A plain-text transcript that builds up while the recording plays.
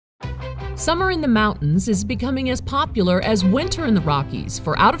Summer in the mountains is becoming as popular as winter in the Rockies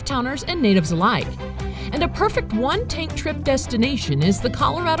for out-of-towners and natives alike. And a perfect one-tank trip destination is the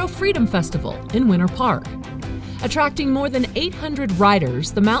Colorado Freedom Festival in Winter Park. Attracting more than 800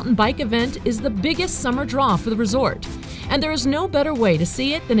 riders, the mountain bike event is the biggest summer draw for the resort. And there is no better way to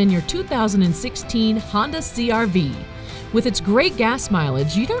see it than in your 2016 Honda CR-V. With its great gas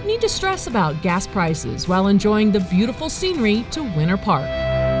mileage, you don't need to stress about gas prices while enjoying the beautiful scenery to Winter Park.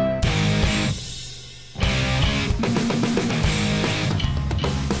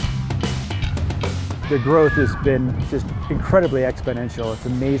 The growth has been just incredibly exponential. It's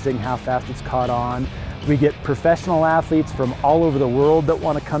amazing how fast it's caught on. We get professional athletes from all over the world that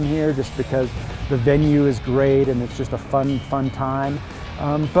want to come here just because the venue is great and it's just a fun time.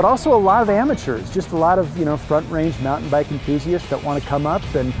 But also a lot of amateurs, just a lot of front range mountain bike enthusiasts that want to come up,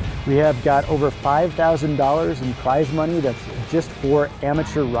 and we have got over $5,000 in prize money that's just for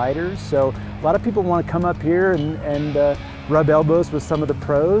amateur riders. So a lot of people want to come up here and rub elbows with some of the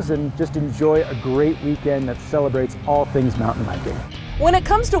pros and just enjoy a great weekend that celebrates all things mountain biking. When it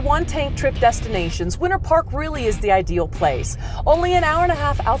comes to one-tank trip destinations, Winter Park really is the ideal place. Only an hour and a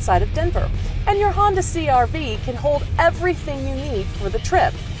half outside of Denver. And your Honda CR-V can hold everything you need for the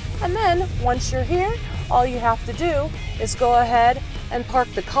trip. And then, once you're here, all you have to do is go ahead and park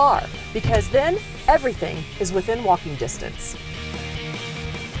the car, because then everything is within walking distance.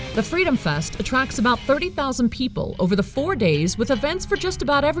 The Freedom Fest attracts about 30,000 people over the 4 days with events for just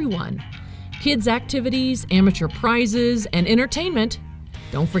about everyone. Kids' activities, amateur prizes, and entertainment.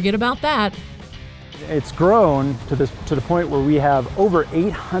 Don't forget about that. It's grown to the point where we have over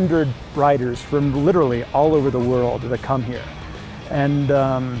 800 riders from literally all over the world that come here. And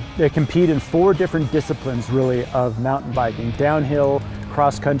they compete in 4 different disciplines really of mountain biking: downhill,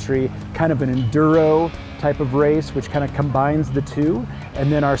 cross country, kind of an enduro type of race, which kind of combines the two.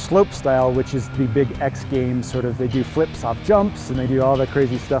 And then our slope style, which is the big X Games, sort of, they do flips off jumps and they do all that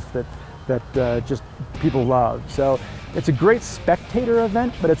crazy stuff that just people love. So it's a great spectator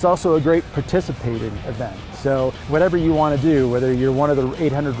event, but it's also a great participating event. So whatever you want to do, whether you're one of the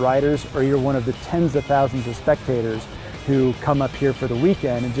 800 riders or you're one of the tens of thousands of spectators who come up here for the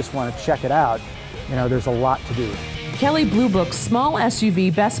weekend and just want to check it out, there's a lot to do. Kelley Blue Book's small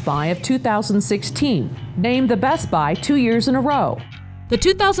SUV Best Buy of 2016, named the Best Buy 2 years in a row. The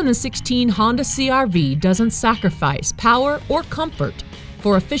 2016 Honda CR-V doesn't sacrifice power or comfort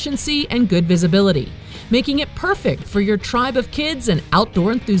for efficiency and good visibility, making it perfect for your tribe of kids and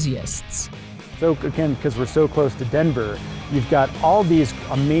outdoor enthusiasts. So again, because we're so close to Denver, you've got all these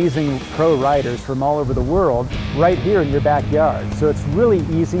amazing pro riders from all over the world right here in your backyard. So it's really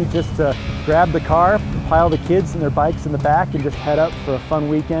easy just to grab the car, pile the kids and their bikes in the back, and just head up for a fun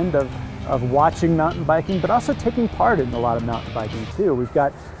weekend of watching mountain biking, but also taking part in a lot of mountain biking too. We've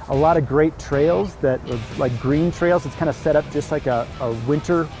got a lot of great trails that are like green trails. It's kind of set up just like the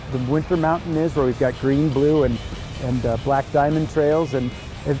winter mountain is, where we've got green, blue, and black diamond trails. And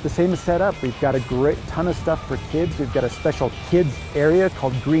the same is set up. We've got a great ton of stuff for kids. We've got a special kids area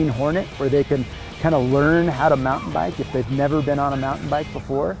called Green Hornet, where they can kind of learn how to mountain bike if they've never been on a mountain bike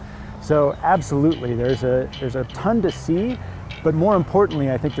before. So absolutely, there's a ton to see. But more importantly,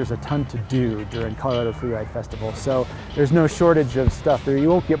 I think there's a ton to do during Colorado Freeride Festival. So there's no shortage of stuff there. You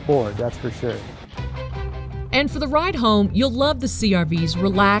won't get bored, that's for sure. And for the ride home, you'll love the CR-V's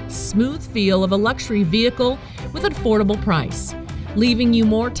relaxed, smooth feel of a luxury vehicle with an affordable price, leaving you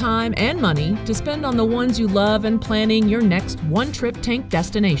more time and money to spend on the ones you love and planning your next one-trip tank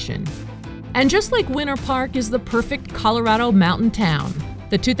destination. And just like Winter Park is the perfect Colorado mountain town,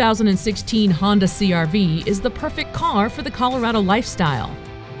 the 2016 Honda CR-V is the perfect car for the Colorado lifestyle.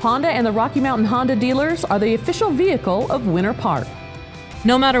 Honda and the Rocky Mountain Honda dealers are the official vehicle of Winter Park.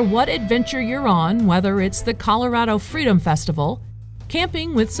 No matter what adventure you're on, whether it's the Colorado Freedom Festival,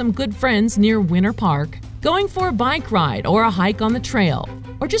 camping with some good friends near Winter Park, going for a bike ride or a hike on the trail,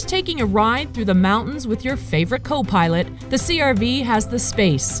 or just taking a ride through the mountains with your favorite co-pilot, the CR-V has the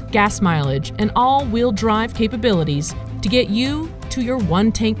space, gas mileage, and all-wheel drive capabilities to get you to your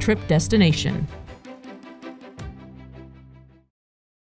one-tank trip destination.